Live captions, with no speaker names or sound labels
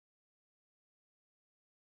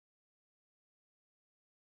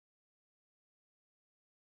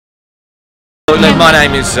Look, my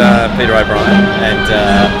name is Peter O'Brien, and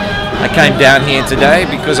I came down here today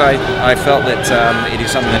because I felt that it is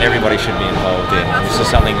something that everybody should be involved in. This is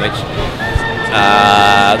something which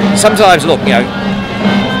sometimes, look,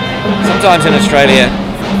 sometimes in Australia,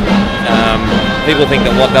 people think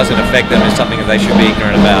that what doesn't affect them is something that they should be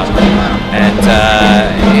ignorant about. And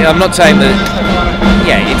I'm not saying that,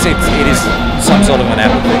 it is some sort of an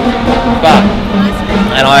apathy, but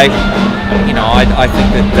I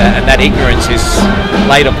think that that ignorance is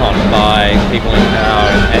laid upon by people in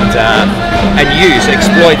power and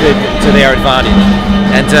exploited to their advantage.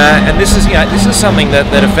 And this is something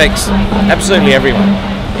that affects absolutely everyone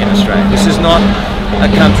in Australia. This is not a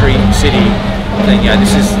country city thing.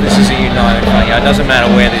 This is a united front. It doesn't matter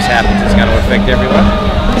where this happens; it's going to affect everyone.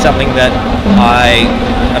 Something that I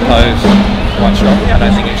oppose quite strongly. I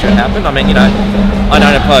don't think it should happen. I mean, I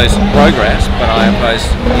don't oppose progress, but I oppose,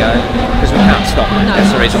 because we can't stop it.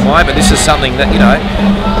 That's the reason why. But this is something that,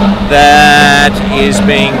 that is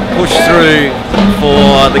being pushed through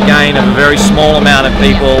for the gain of a very small amount of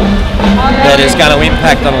people, that is going to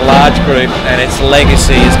impact on a large group, and its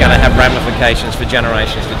legacy is going to have ramifications for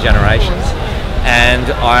generations to generations.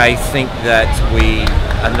 And I think that we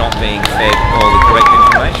are not being fed all the correct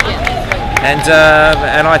information. And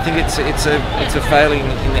I think it's a failing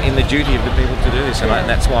in the duty of the people to do this, and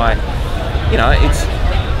that's why,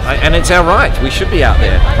 it's our right. We should be out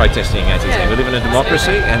there protesting against this thing. We live in a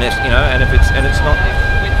democracy, and it's not,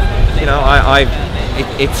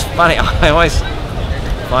 it's funny. I always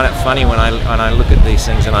find it funny when I look at these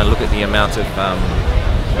things and I look at the amount of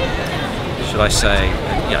should I say,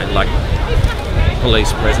 like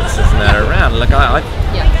police presences and that around. Like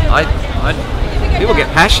people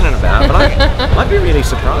get passionate about it, but I'd be really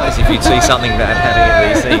surprised if you'd see something bad happening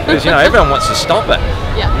at these things, because everyone wants to stop it.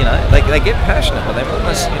 They get passionate, but they want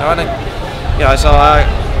this. So I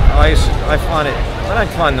find it. I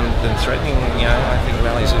don't find them threatening. I think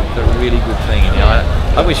rallies are a really good thing. And,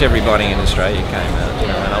 I wish everybody in Australia came out.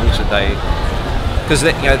 And I wish that they, because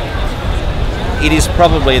it is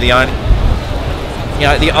probably the only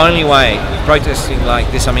way, protesting like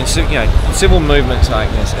this, I mean, civil movements like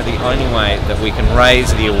this are the only way that we can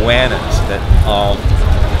raise the awareness of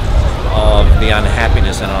the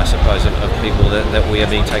unhappiness, and I suppose of people that we are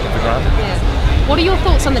being taken for granted. Yeah. What are your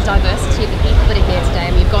thoughts on the diversity of the people that are here today?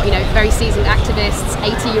 I mean, you've got very seasoned activists,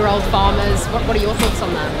 80-year-old farmers. What are your thoughts on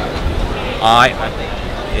that? I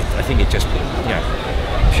think it just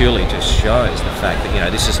purely just shows the fact that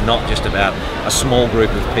this is not just about a small group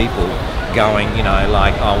of people going, we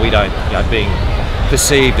don't, being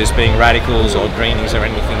perceived as being radicals or greenies or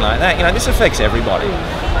anything like that. This affects everybody,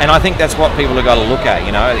 and I think that's what people have got to look at.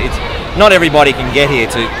 It's not everybody can get here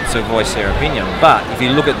to voice their opinion, but if you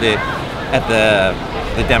look at the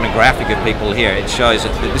demographic of people here, it shows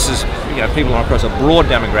that this is, people across a broad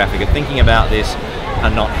demographic are thinking about this, are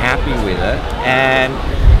not happy with it, and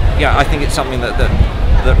I think it's something that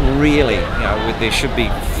really, there should be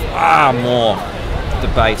far more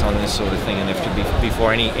debate on this sort of thing, and there should be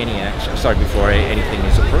before anything is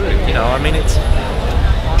approved. I mean,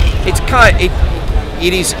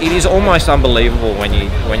 it is almost unbelievable when you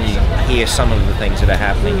hear some of the things that are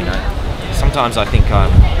happening. Sometimes I think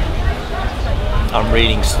I'm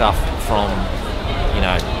reading stuff from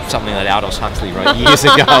something that Aldous Huxley wrote years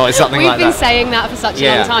ago or something like that. We've been saying that for such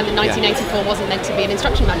a long time, that 1984 wasn't meant to be an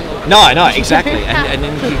instruction manual. No, exactly. And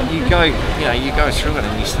then you go through it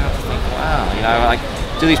and you start to think, wow,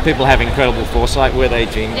 do these people have incredible foresight? Were they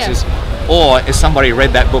geniuses? Or has somebody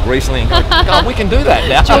read that book recently and go, God, we can do that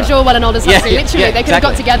now? George Orwell and Aldous Huxley, literally, they could have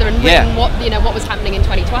got together and written what was happening in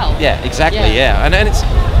 2012. Yeah, exactly. And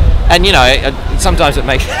sometimes it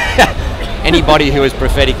makes anybody who is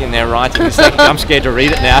prophetic in their writing is thinking, I'm scared to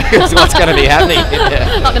read it now because what's going to be happening.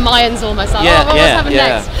 Like the Mayans almost. What's happening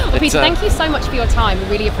next? Well, Peter, thank you so much for your time. We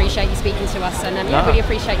really appreciate you speaking to us, and really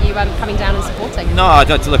appreciate you coming down and supporting. No,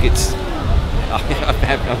 look, it's. I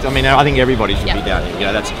mean, I think everybody should be down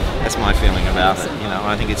here. That's my feeling about it.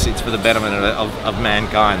 I think it's for the betterment of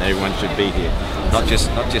mankind that everyone should be here, not just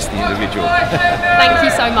the individual. Thank you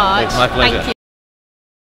so much. It's my pleasure. Thank you.